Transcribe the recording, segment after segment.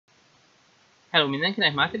Hello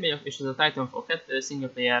mindenkinek, Máté vagyok, és ez a Titanfall 2 single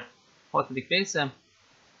player 6. része.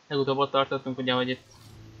 Legutóbb ott tartottunk ugye, hogy itt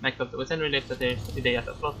megkaptuk az előléptetést, az idejét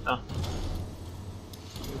a flotta.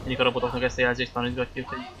 Mindig a robotoknak ezt a jelzést tanítgatjuk,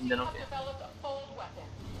 hogy minden oké.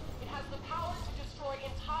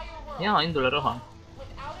 Ja, indul a roham.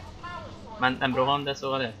 Már nem roham, de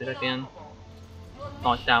szóval eltérek ilyen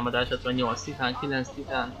nagy támadás, 8 titán, 9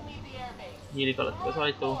 titán. Nyílik alatt az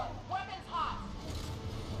ajtó.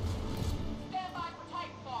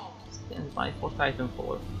 Stand by for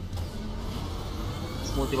Titanfall.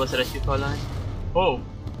 Ezt multiba szeretjük hallani. Oh!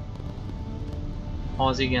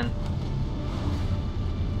 Az igen.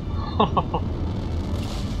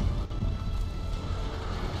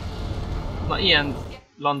 Na ilyen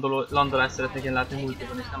landolást szeretnék én látni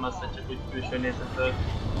multiban, és nem azt, hogy csak úgy külső nézetről.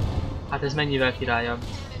 Hát ez mennyivel királyabb.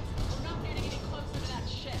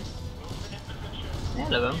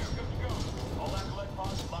 Elevem.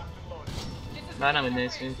 Bár nem úgy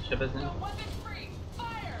néz ki, mint sebezni.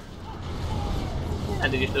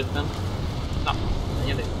 Eddig is lőttem. Na,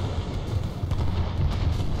 menj elég.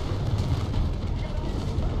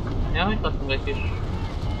 Ja, hogy kaptunk egy kis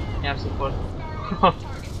nyelvszuport.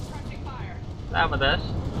 Támadás.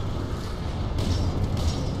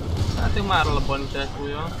 Hát én már alapban is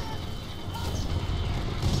elfújva.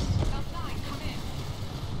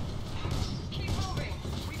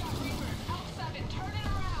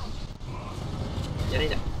 Gyere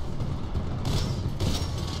ide!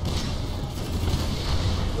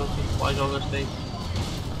 Pajzsolgass te itt.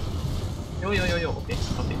 Jó, oké.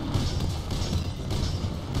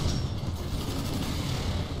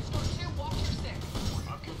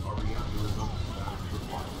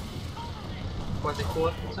 Volt egy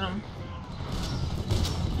kor, köszönöm.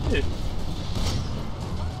 Hű.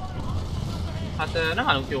 Hát nem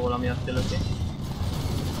állunk jól amiatt előtti.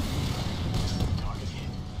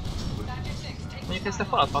 Mondjuk ezt a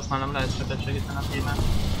falat használnom lehet sokat segíteni a témán.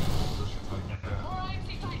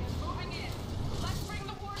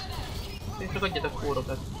 Én csak adjatok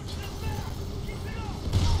kórokat.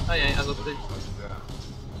 Ajjaj, az ott egy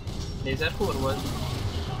lézerkór volt.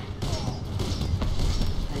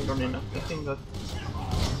 Roninnak a fingot.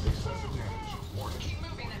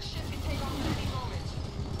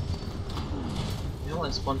 Jó,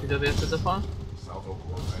 ez pont időbe jött ez a fal.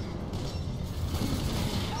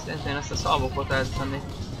 Szerintem ezt a szalvókot eltenni.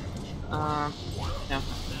 Ja.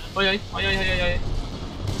 Ajaj.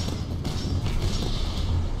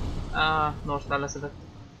 Northstar leszedett.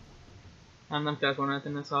 Nem kellett volna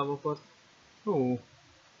eltenni a szalvókot.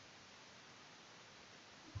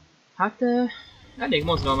 Hát elég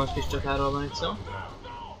mozgalmas kis csatáról van itt szó.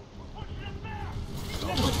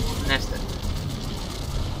 Nesztek.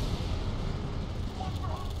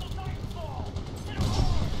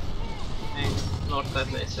 Még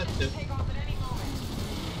Northstart le is szedtük.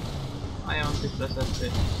 Ajantit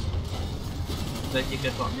leszettük. Az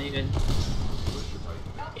egyiket van még egy.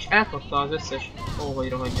 És elkapta az összes... Ó, hogy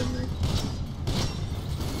rohadjon meg.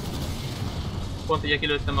 Pont ugye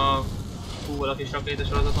kilőttem a Google a kis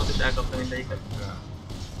rakétasorozatot és elkapta mindegyiket.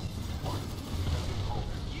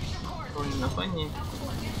 Roninnak annyi.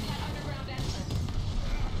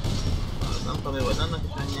 Nem tudom, mi volt annak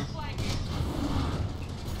is annyi.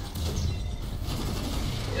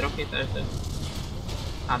 Egy rakétás, de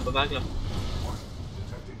hátba váglak.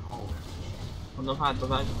 Mondom hátba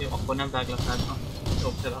váglak, jó, akkor nem váglak hátba.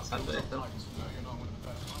 Jó, te azt hátba értem.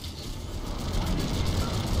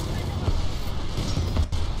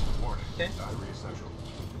 Oké.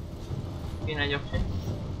 Kéne egy aksi.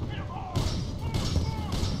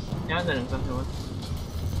 Ja, ez erőnkben volt.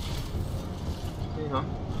 Hűha.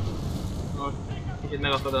 Most kicsit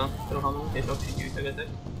megakad a rohamunk és aksit gyűjtögetek.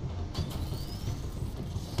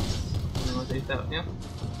 Nem azért itt el... Ja.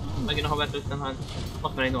 Megint a havert lőttem, hát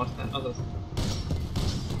ott van egy Northstar, azaz.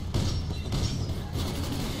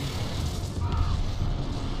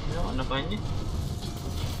 Jó, annak annyi.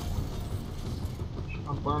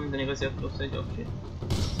 Akkor minden igazi, plusz egy opsit.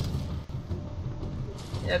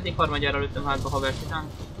 Eddig harmadjára lőttem hátba havert után.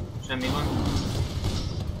 Semmi van.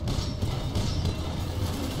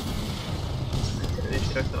 Egyszerű és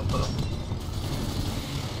kirakta a falat.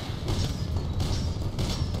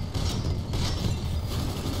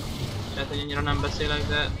 Tehát, hogy annyira nem beszélek,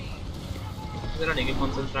 de azért eléggé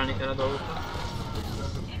koncentrálni kell a dolgokra.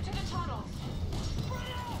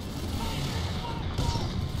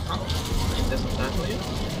 Itt ezt most átoljuk.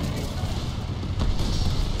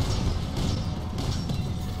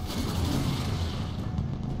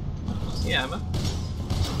 Hiába.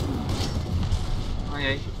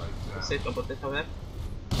 Ajaj, szétkapott egy haver.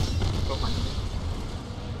 Rohanj.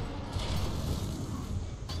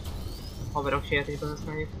 haverok sijátékban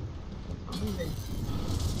használjuk. Mindegy.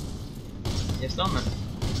 Jössz onnan?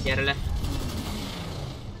 Gyere le!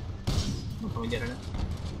 Mondtam, hogy gyere le.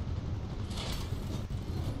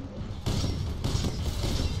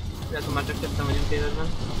 Lehet, hogy már csak ketten vagyunk életben.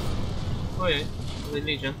 Ojjaj, ez egy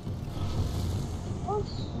Legion.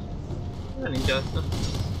 Az... de nincs azt.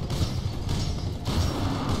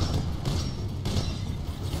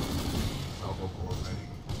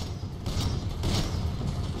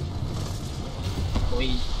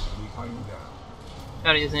 Így.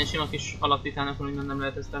 Elég ezen sima kis alaptitának, hogy nem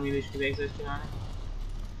lehet ezt a millis kivégzést csinálni.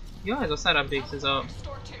 Ja, ez a Sarah Briggs, ez a...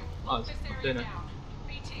 az, a főnök.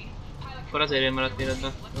 Akkor azért én maradt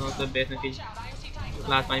életben, a többieknek így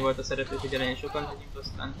látvány volt a szeretők, hogy elején sokan legyünk,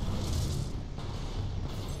 aztán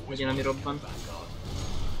legyen ami robban.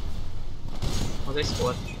 Az egy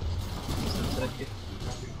Scorch. Ezt nem szeretjük.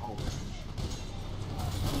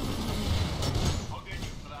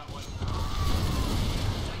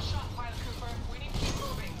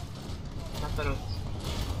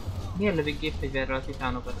 Miért lövik gépfegyverrel a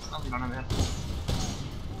titánokat? Ezt annyira nem értem.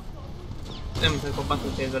 Nem, mint amikor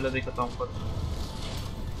Battlefieldben lövik a tankot.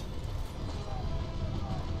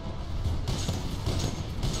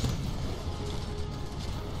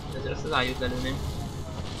 Ezért ezt az ájút lelőném.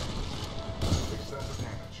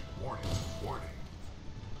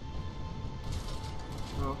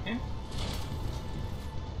 Oké.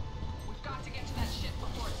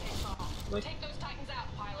 Vagy?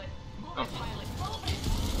 Oh.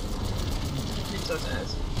 Mit az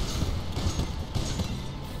ez?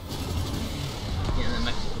 Ilyen nem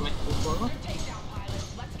megfúfolva.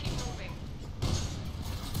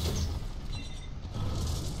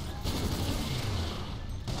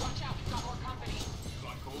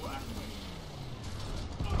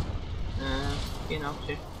 Kéne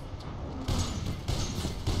aksi.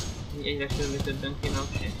 Egyre sűrűtöbben kéne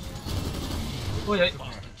aksi. Ojjaj!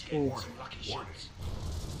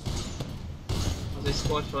 Az egy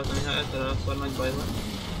Scorch volt, ami ha elterel, akkor nagy baj van.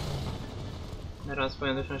 Mert az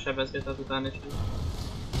folyamatosan sebezget azután is.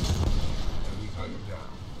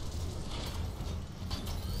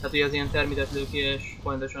 Tehát ugye az ilyen termitet lő ki és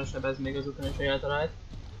folyamatosan sebez még azután is, hogy eltalált.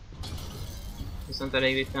 Viszont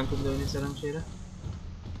elég ritkán tud lőni szerencsére.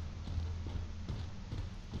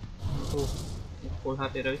 Full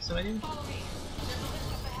HP-re visszamegyünk.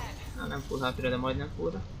 Nem full HP-re, de majdnem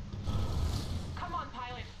fullra.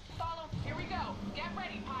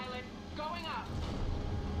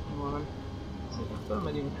 Van. Szépen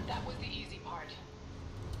felmegyünk.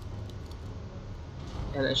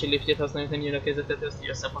 Ellenség liftjét használjuk, nem nyílra kézetet, ezt így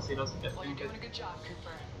összepasszírozni kettőnket.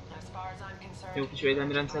 Jó kis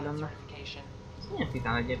védelmi rendszer lenne. Ez milyen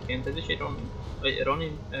titán egyébként? Ez is egy Ronin? Vagy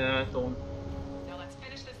Ronin? Tón.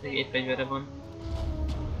 Még egy fegyvere van.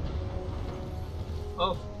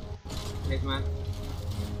 Oh! Nézd már.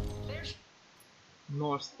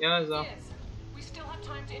 North. Ja, ez a...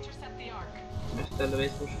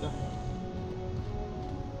 mesterlövész puska.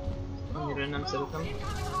 Annyira nem szeretem.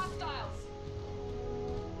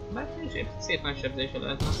 Bár szép nagy sebzése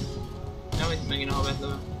lehetne. Nem, hogy megint a havet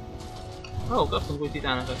lövöm. Ó, kaptunk új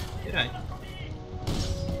titánokat. Király!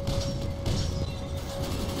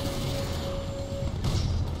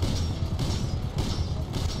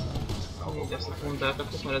 Így ezt a pont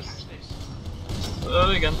elkaptuk, mert ez...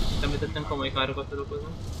 igen, említettem, komoly károkat tud okozni.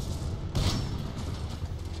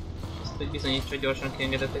 Ezt hogy bizonyítsa, gyorsan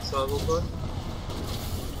kiengedett egy szalvókor.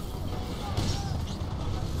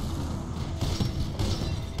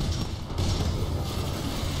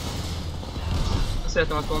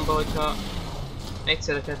 Szeretem a tomba, hogyha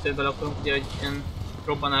egyszerre kettőbe lakolunk, ugye, hogy ilyen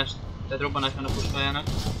robbanást, tehát robbanás van a puskájának,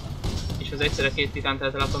 és az egyszerre két titánt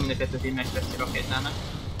eltel, akkor mind a kettőt így megteszi rakétának.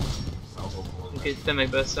 Ha egy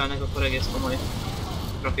tömegbe összeállnak, akkor egész komoly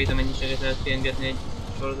rakéta mennyiséget lehet kiengedni egy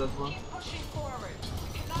sorozatból.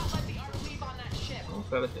 Ó,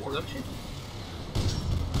 felvettük az aksit.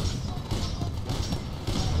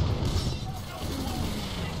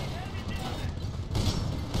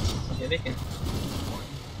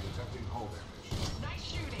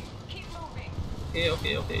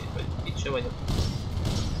 Oké, oké, itt se vagyok.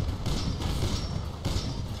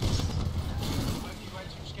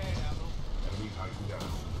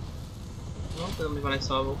 Nem tudom, hogy van egy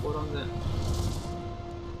szalvókórom, de...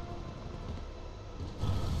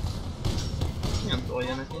 milyen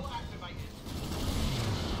tolja neki?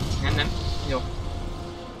 Nem. Jó.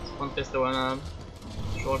 Ez pont kezdte volna a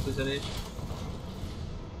short üzelés.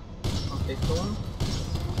 Oké, tol.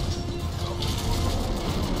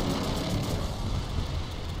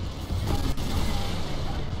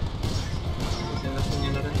 Viszonylag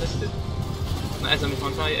könnyen lerendeztük. Na ez amit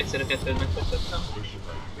mondtam, hogy egyszerre kettőt megfestettem.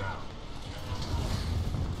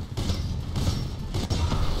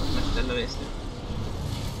 levésztük.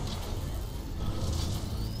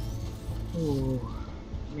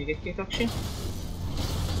 Még egy-két aksi.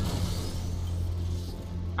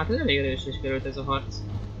 Hát ez elég erős is került ez a harc.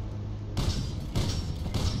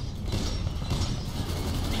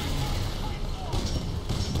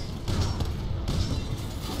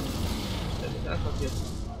 Elkapja.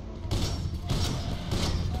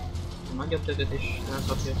 A nagyobb többet is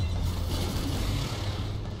elkapja.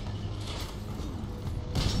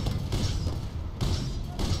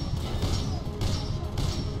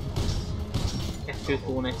 Kettőt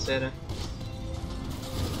fón egyszerre.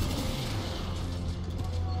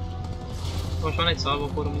 Most van egy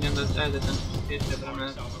szalvófórum, igen, de ezt elteszem későbbre,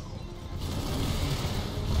 mert...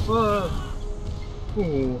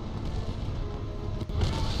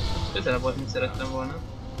 Közelebb volt, mint szerettem volna.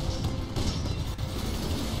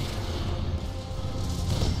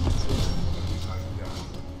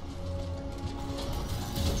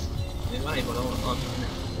 Még van egy valahol, az nem.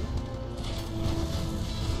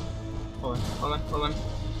 Hol van?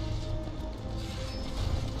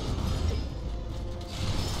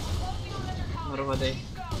 A rohadék.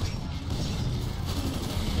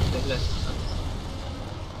 Több lesz.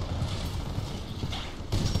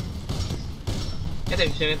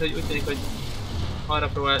 Érdekes, hogy úgy tűnik, hogy arra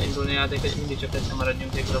próbál indulni a játék, hogy mindig csak egyszer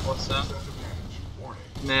maradjunk végül a bosszal.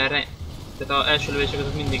 Mert tehát az első lövések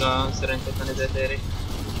azok mindig a szerencsétlen ezért érik.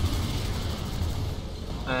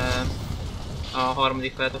 A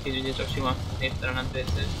harmadik feltok így ugye csak sima névtelen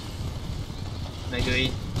NPC. Meg ő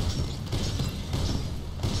így.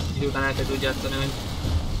 Így után elkezd úgy játszani, hogy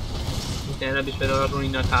utána is például a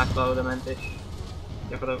Roninnak hátra oda ment és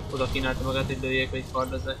gyakorlatilag oda kínálta magát, hogy lőjék, hogy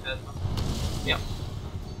kardozzák el. Ja.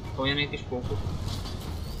 Olyan egy kis fókusz.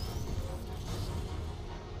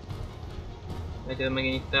 Egyébként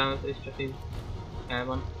megint itt áll, és csak így el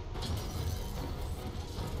van.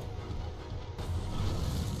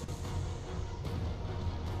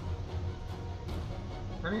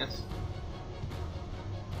 Nem jössz?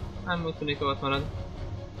 Nem úgy tűnik, hogy ott marad.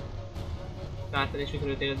 Kártel is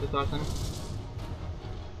sikerült életbe tartani.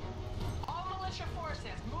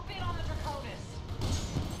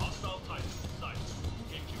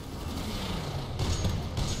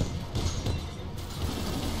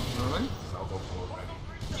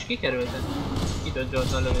 És kikerült ez?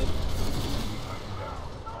 Kidodgyolta a lövést.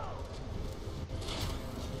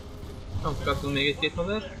 Kaptunk még egy-két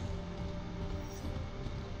havert.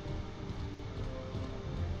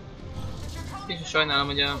 Kicsit sajnálom,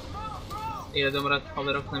 hogy a életben maradt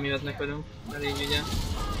haverok nem jöhetnek velünk, mert így ugye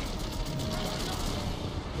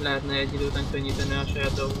lehetne egy idő után könnyíteni a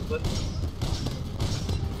saját dolgunkat.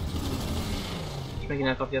 És megint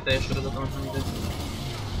elkapja a teljes sorozatomat, amit ez.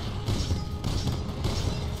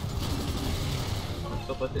 Most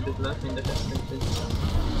kapott egy duplát, mind a kettőt.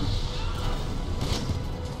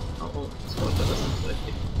 Szoltad, azt nem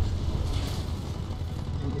szeretjük.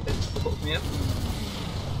 Mindig egy kapok miért.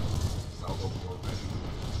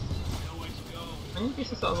 Menjünk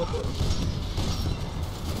vissza szalvófóra.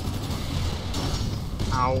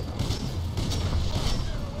 Áú.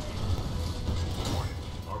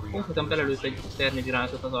 Konkrétan belelőtt egy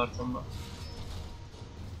ternivirátot az arcomba.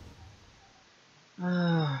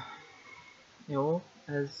 Jó,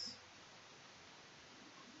 ez...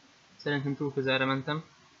 Szerintem túl közelre mentem.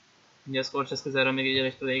 Ugye a Scorch ez közelre még így el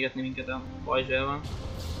is tud égetni minket a pajzsával.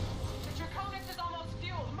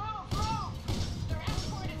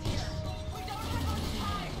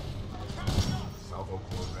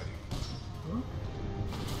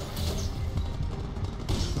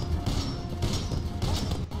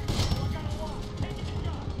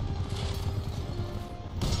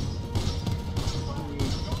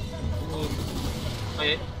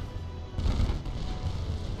 Ajaj.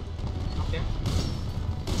 Oké.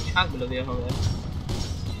 És hátba lövi a haver.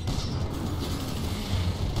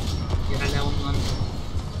 Gyere le onnan.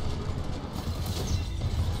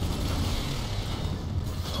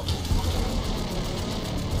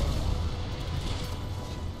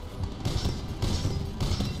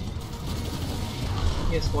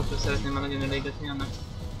 Ilyen sportot szeretném már nagyon elégetni, annak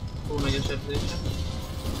túl nagy a sebzése.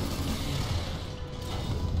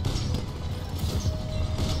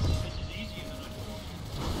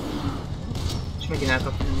 És megint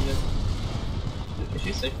elkapni minket. És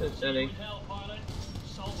vissza is tett elég.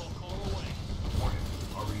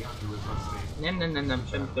 Nem,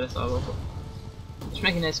 semmiféle szalvókok. És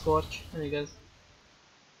megint egy Scorch, elég ez.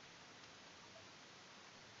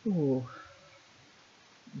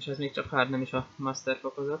 És ez még csak hard, nem is a master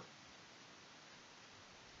fokozat.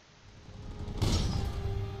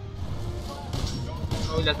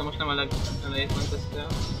 Úgy látom, most nem a legelejét ment ezt el.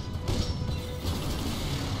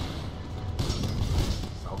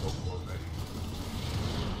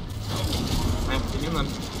 Nem.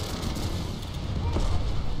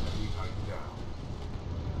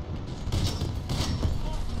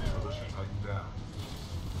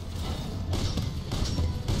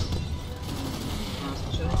 Azt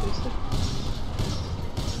is elköszönöm.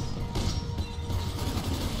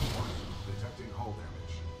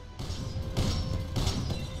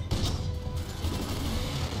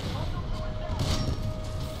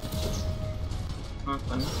 Ott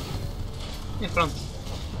van. Mi a franc?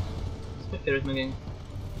 Ez hogy került meg én?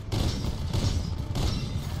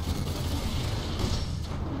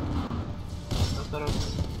 Takarod.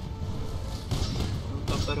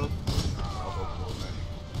 Takarod.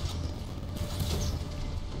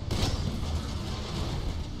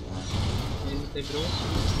 Én itt egy bró.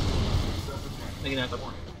 Megint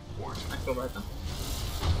elkapom. Megpróbáltam.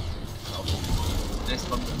 Ezt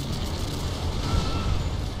kaptam.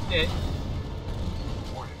 Jaj.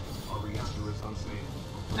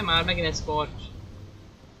 Nem már, megint egy scorch.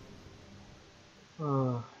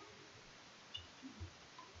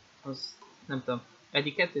 Az nem tudom.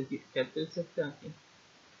 Eddig kettőt szedtem ki.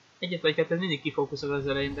 Egyet vagy kettőt mindig kifókuszol az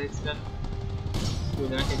elején, de egyszer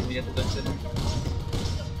küldenek egy ügyet összedni.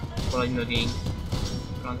 Valahogy mögénk.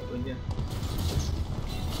 Franc tudja.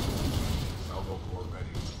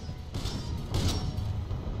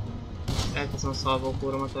 Elteszem a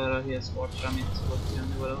szalvókóromat arra a hülye scorchra, amit szokott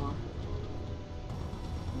jönni valahol.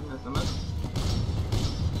 Ez nem ez.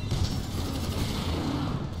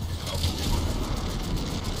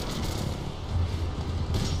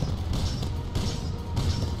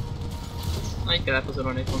 Na, így kell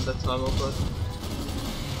elpazarolni egy fontot szalvókot.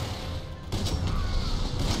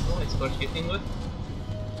 Ó, egy scorch kittingot.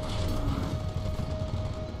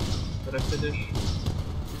 Töröködős.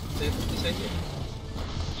 Szép is tisztjét.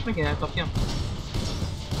 És megint elkapjam.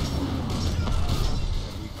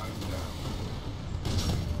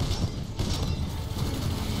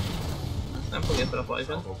 Nem fogja fel a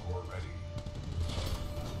pajzsot.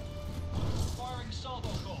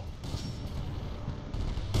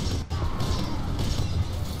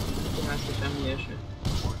 Csinálsz ki semmi ilyesmi.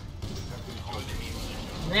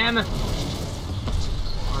 Nem!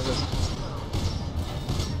 Azaz.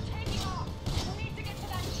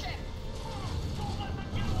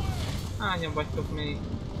 Hányan vagytok még?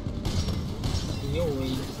 Jó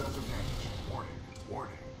így.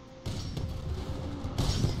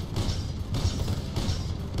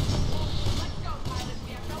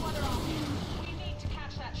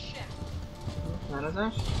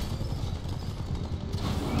 Árazás.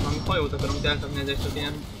 Valami hajót akarunk elkapni, ezért csak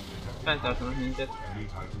ilyen feltartanak minket.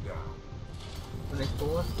 Van egy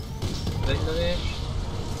for, egy lövés.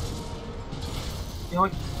 Jaj,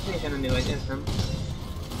 teljesen nem vagy, ez nem.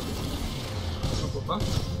 Hoppá.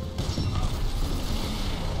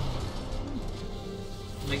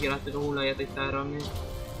 Megjelentük a hullaját egy tárral még.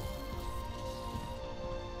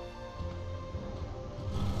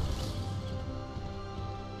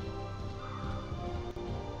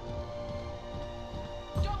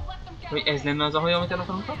 Hogy ez lenne az a hajó, amit el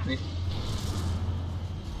akarunk kapni?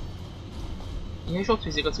 Ja, és ott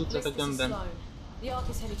viszik a cuccát a gömbben.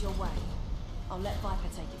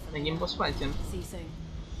 Megint boss fight jön?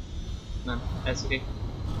 Nem, elszökik.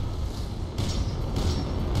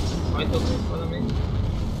 Hajtok még valami.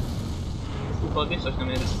 Fúfal biztos nem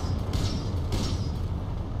ér.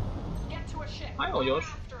 Hajó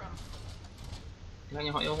gyors. Irány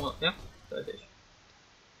a hajó hol? Ja, töltés.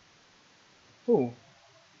 Hú.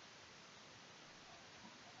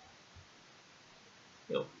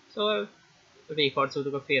 Jó, szóval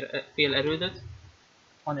végigharcoltuk a fél erődöt,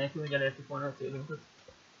 anélkül, hogy elértük volna a célunkat.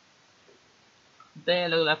 De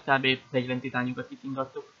legalább kb. 40 titánjukat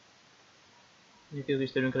kifingattuk. Mondjuk ők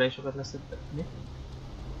is tőlünk elég sokat leszettek. Mi?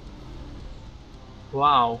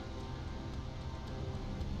 Wow!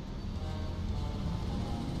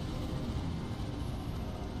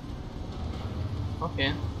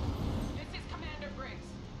 Oké.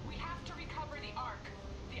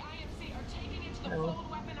 Jó.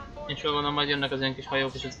 És jól gondolom, majd jönnek az ilyen kis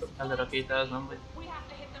hajók és ezt elrakétáznom, vagy...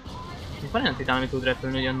 Még van olyan titán, ami tud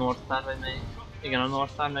repülni, ugye a North Star vagy melyik? Igen, a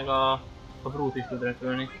North Star meg a Brute is tud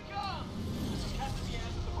repülni.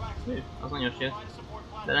 Hű, az nagyon jött.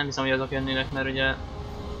 De nem hiszem, hogy azok jönnének, mert ugye...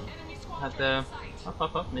 Hát...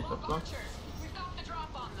 mit kaptam?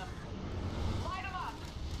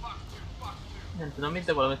 Nem tudom mit,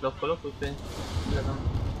 de valamit lokkolok, úgyhogy...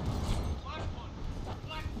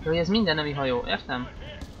 Hogy ez minden nemi hajó, értem?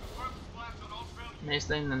 Nézd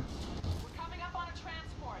le innen.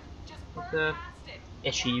 Hát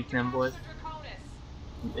esélyük nem volt.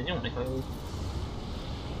 Ez jó neki hajó.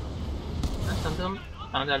 Nem tudom,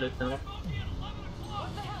 talán előttem le.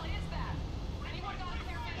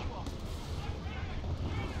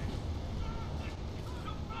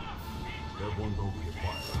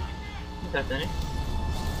 Mi történik?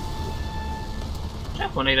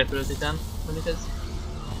 Csak volna repülő titán, mondjuk ez...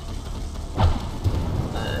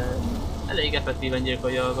 elég effektíven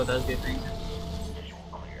gyilkolja a vadászgépeinket.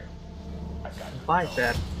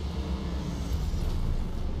 Viper!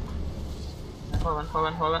 Hol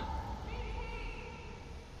van?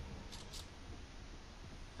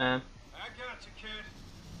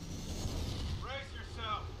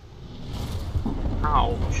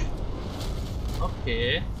 Ouch.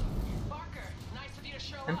 Oké.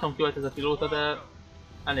 Nem tudom ki volt ez a pilóta, de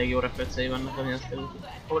elég jó reflexei vannak, ami azt kerül.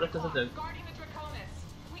 Hol lett ez a dög?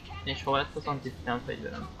 És hol lett az antititán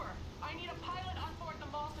fegyverem?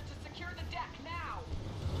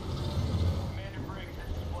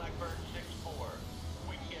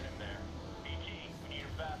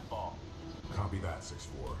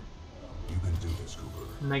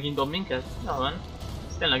 Megint dob minket? Ja van.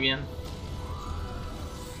 Ez tényleg ilyen.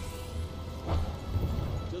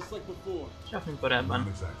 Csak mint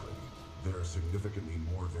korábban.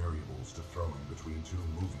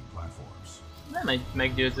 Nem egy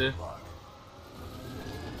meggyőző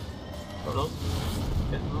dolog.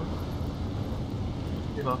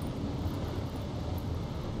 Mi van?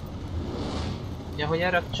 Ja, hogy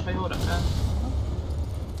erre a kis hajóra kell?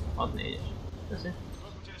 6-4-es. Köszi.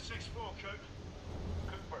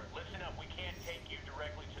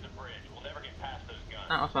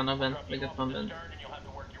 Ott vannak bent, vagy ott van bent.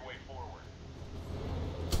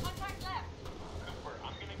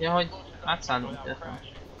 Ja, hogy átszállnunk értem.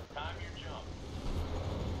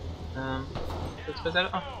 Tudsz közel?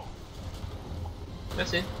 Ah!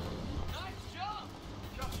 Köszi!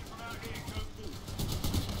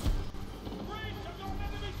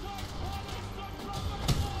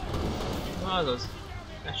 Azaz.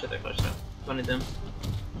 Essetek lassan. Van időm.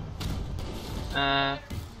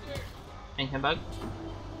 Enyhe bug.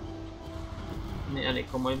 Elég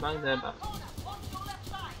komoly bug, de bug.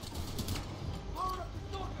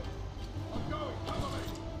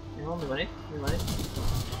 Jó, mi van itt?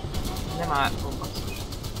 Nem már, ó, basszus.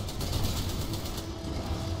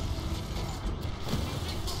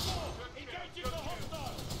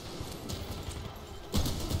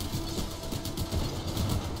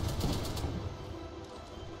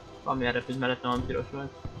 Valami erre fűz mellett nem piros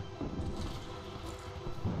volt.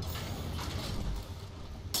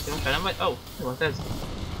 Jó, fel nem vagy? Ó, mi volt ez?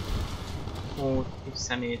 Ó, kis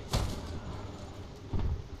szemét.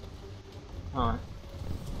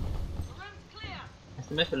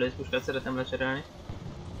 Ezt a megfelelős puskát szeretem lecserélni.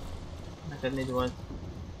 Neked 4 volt.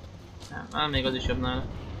 Nem, még az is jobb nála.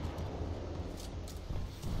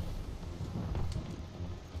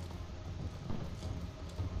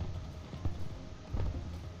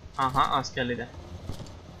 Aha, az kell ide.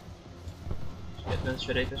 És kedvenc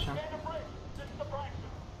sörejtesen.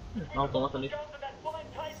 Automaton is.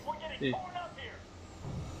 Hű.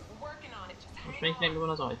 Most melyik meg van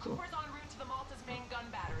az ajtó?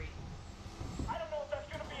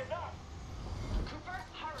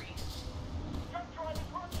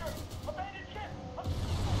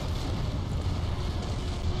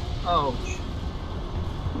 Ouch.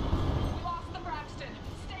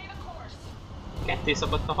 Ketté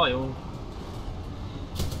szakadt a hajó.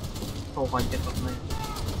 Hagyjatok meg.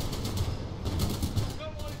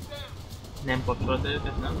 Nem kapcsolod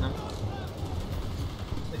őket, nem.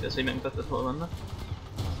 Igaz, hogy megmutattad, hol vannak.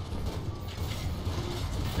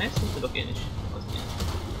 Ezt nem tudok én is. Az milyen.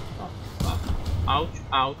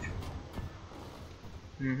 Ouch.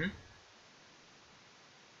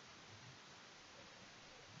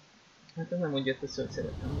 Hát ez nem úgy jött, hogy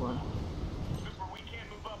szerettem volna.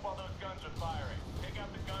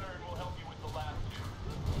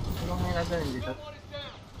 Tudom, én ezzel indított.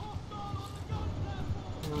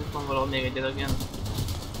 Itt van valahol még egy adag ilyen.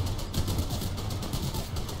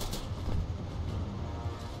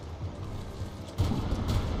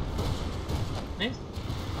 Nézd!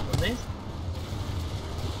 Nézd!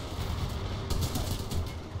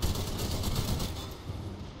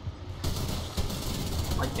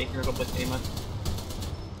 Hagyj békén a robotjaimat.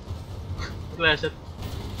 Leesett.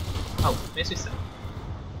 Mész vissza.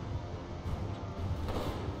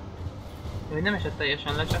 Hogy nem esett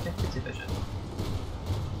teljesen le, csak egy picit esett.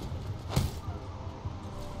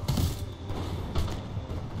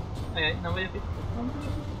 Ajaj, nem vagyok itt.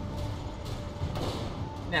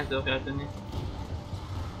 Nem tudok eltűnni.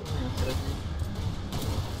 Nagyon szeretném.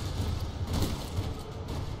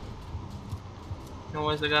 Jó,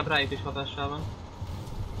 ez legalább rájuk is hatással van.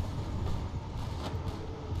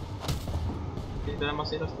 Itt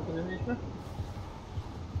belemasszíroztak az ülésbe.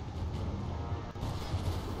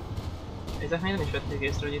 Ezek még nem is vették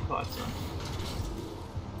észre, hogy itt harc van.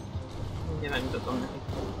 Ugye megmutatom nekik.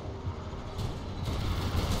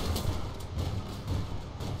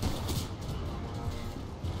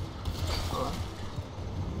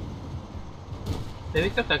 De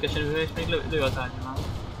itt kötelkesen ülő és még lő a tárgyalán.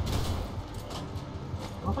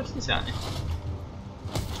 Nem akarsz tisztelni?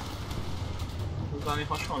 Ez valami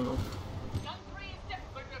hasonló.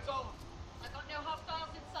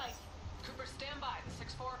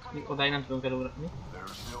 Odáig nem tudunk elugrani.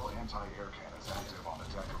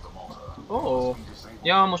 Ó!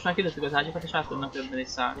 Ja, most már kidettük az ágyakat és át tudnak többen is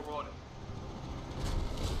szállni.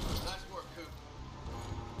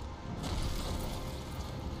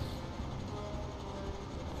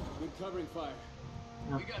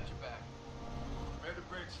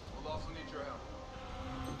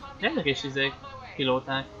 Ezek is izék,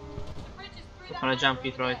 pilóták. Ott van a jump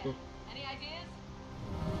kit rajtuk.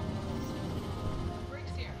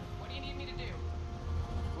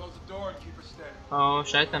 Ó,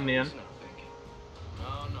 sejtem mi jön.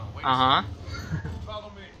 Aha.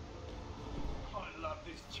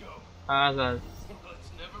 Azaz.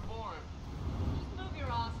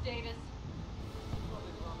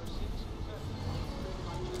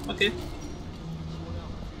 Oké.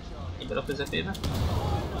 Így a közepébe.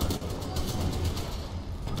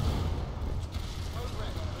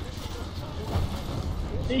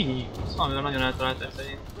 Így, valamivel nagyon eltalálták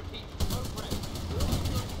szerint.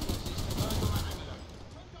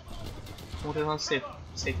 Úgy van szép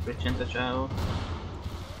friccsent a csávó.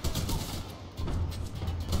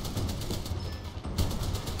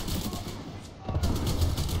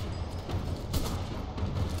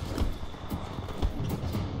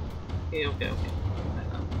 Oké.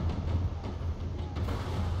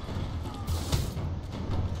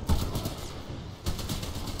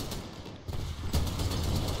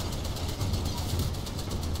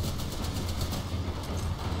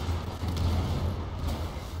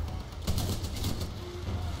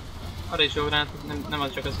 Arra is jó rá, nem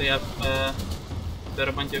az csak az, hogy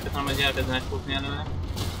elrobbantja őket, hanem hogy elkezdenek futni előle.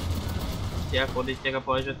 Így elfordítják a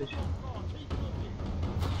pajzsot is.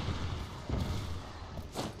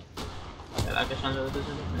 Lelkesen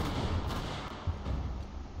lövöldöződök meg.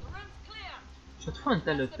 És ott font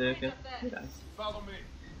előtte őket. Király.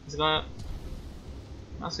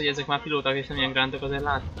 Az, hogy ezek már pilóták és nem ilyen grántok, azért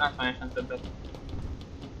látványosan többet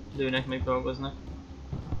lőnek, meg dolgoznak.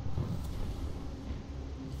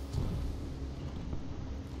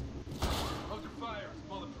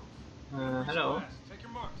 Hello.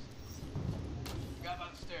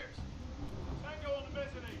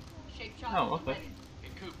 Oh, okay.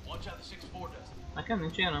 Nekem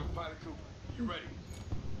nincs ilyenem.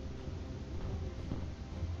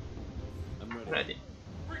 Ready.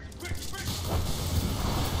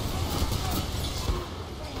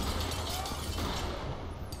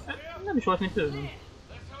 Nem is volt mit tőlem.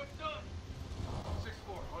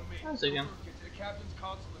 Ez igen.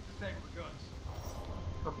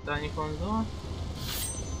 Kapitányi konzol.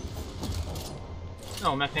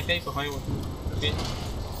 Jó, meghekkeljük a hajót. Oké.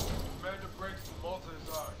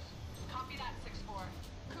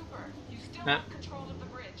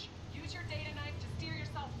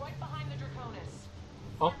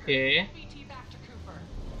 Oké.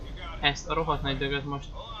 Ezt a rohadt nagy dögöt most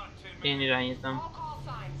én irányítom.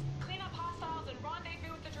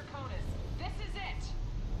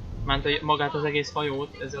 Ment magát az egész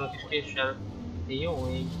hajót ezzel a kis késsel. Jó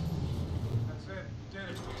így.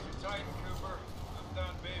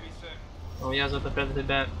 Ugye az volt a feladat,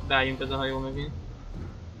 hogy beálljunk ez a hajó mögé.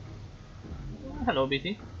 Hello,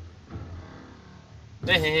 Bitty.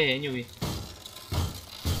 Hey, nyugi.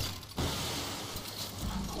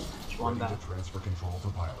 És van bár.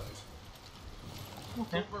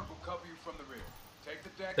 Oké.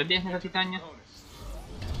 Többieknek a titánja?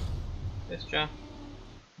 Ez csak.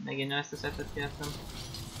 Megint ezt a szettet kértem.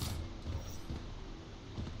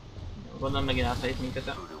 Gondolom megint átfelít minket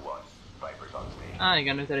a...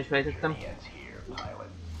 Igen, őt el is fejtettem.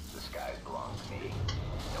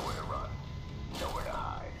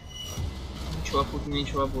 Nincs hova futni,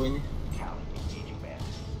 nincs hova bújni.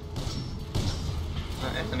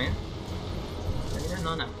 Na, értem én. De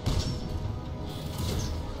no, nem.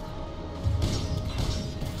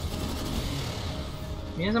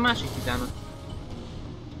 Mi ez a másik titánok?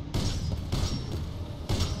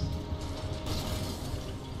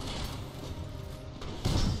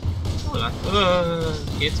 Hol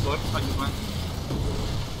lett? Kétszor, hagyjuk már.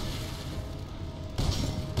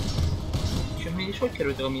 És mégis hogy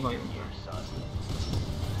kerültek a mi hajónkra?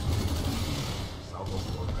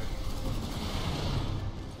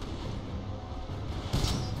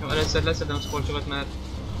 Jó, először leszedem a szkorcsokat, mert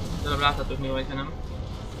legalább láthatok mi vagy, ha nem.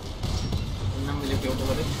 Nem vagyok jó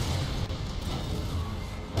fogadott.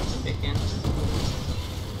 békén.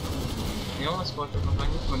 Jó, a sportoknak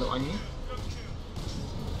annyit, mondom annyi.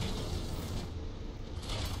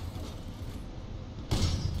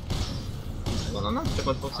 Gondolom nem csak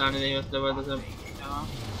ott fogsz állni, de jött lövöldözöm. Ja.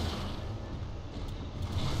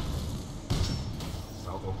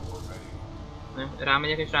 Nem,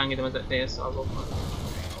 rámegyek és rángítom az teljes szalvókkal.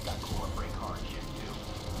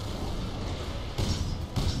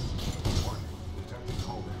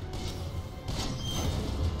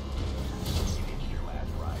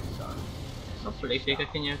 A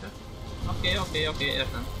fölépéket kinyíltak. Oké,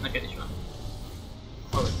 értem. Neked is van.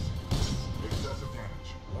 Hogy?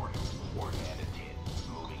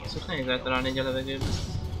 Ezt most nehéz eltalálni egy a levegőben.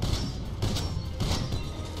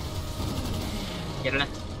 Gyere le!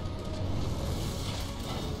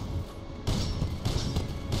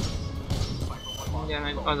 Gyere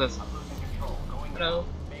meg, azaz. Hello!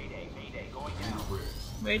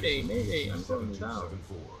 Mayday, I'm going down.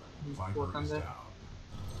 Volt under.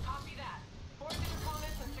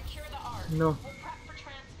 No.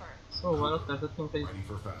 Szóval ott tartottunk, hogy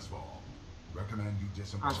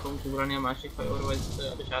át fogunk ugrani a másik hajóra, vagy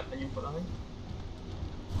legalábbis átmenjünk valahogy.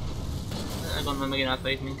 Gondolom megint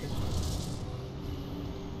átválik minket.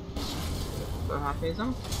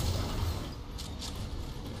 Hátnézem.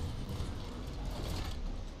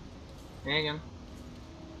 Igen.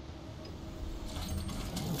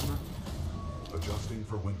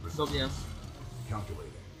 Dobjál.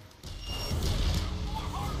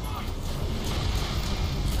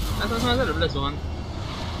 Hát az már az előbb lezuhant.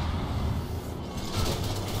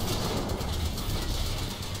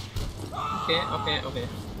 Oké.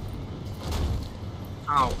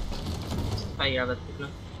 Áu. Fejjel vettük le.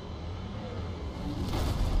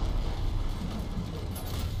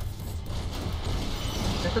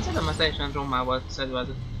 Tehát az előbb már teljesen rommával szedve az.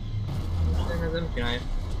 Most én ezzel mit csináljuk?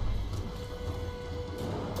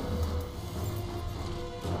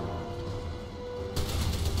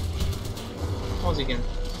 Az igen.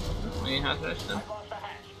 Megint hátra estem.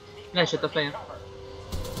 Leesett a fejem.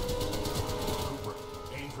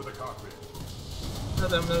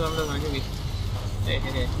 Lövöm, nyugi.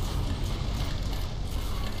 Hé.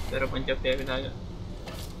 Berobbantja a félvilágot.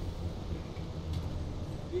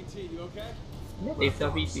 Miért lépte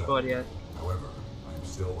a BT karját?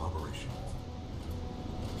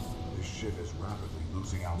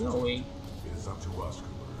 Jó ég.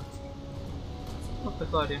 Ott a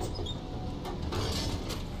karja.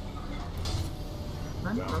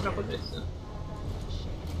 Nem rakod vissza.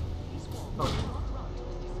 Oh.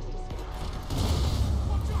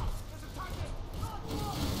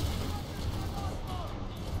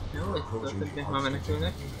 Jó, itt a többiek már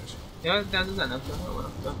menekülnek. Ja, de az nem tudom, hol van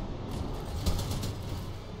akkor.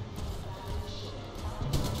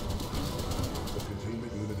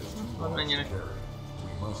 Hadd menjenek.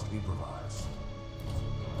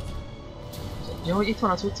 Jó, hogy itt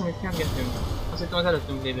van az utca, amit kergetünk. Azt hittem az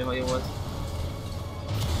előttünk lévő hajó az.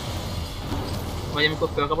 Vagy amikor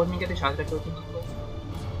felkapott minket és átrepültünk akkor.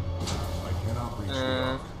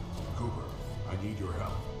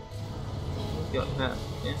 Jó, fel,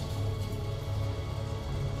 oké.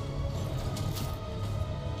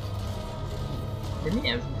 De mi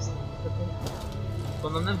ez?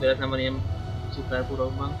 Gondolom nem véletlen van ilyen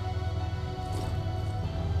szuperburokban.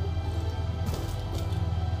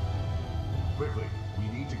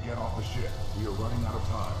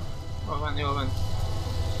 Jól van.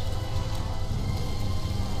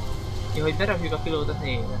 Jó, hogy berakjuk a pilótot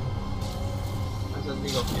négyre. Ez az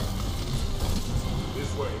még oké.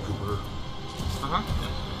 Aha.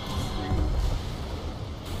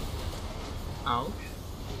 Ouch.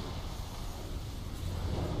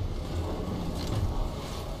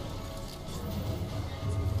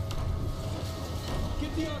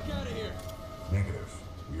 Negative.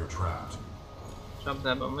 We are trapped.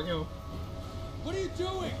 Csapdában vagyunk. What are you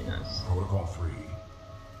doing? Protocol 3.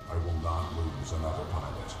 I will not lose another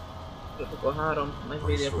pilot. Protocol 3,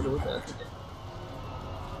 megvédi a pilótát.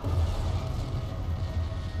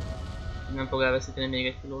 Nem fog elveszíteni még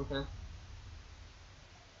egy pilótát.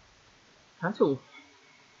 Hát hú.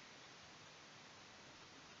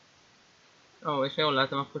 Ó, és ha jól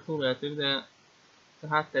látom, akkor túléltük, de a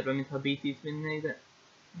háttérben mintha BT-t vinnék,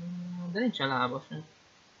 de nincsen lába sem.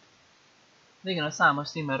 De igen, a számos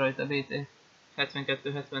címmel rajta BT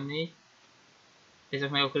 72-74. Ezek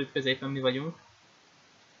meg akkor itt középen mi vagyunk.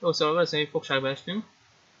 Jó, szóval valószínűleg fogságba estünk.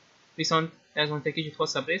 Viszont ez volt egy kicsit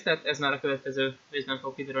hosszabb rész, tehát ez már a következő részben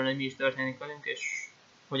fog kiderülni, hogy mi is történik velünk és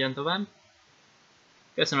hogyan tovább.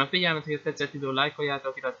 Köszönöm a figyelmet, hogy tetszett videó,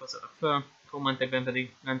 lájkoljátok, iratkozzatok fel, kommentekben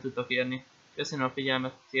pedig nem tudtok írni. Köszönöm a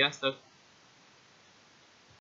figyelmet, sziasztok!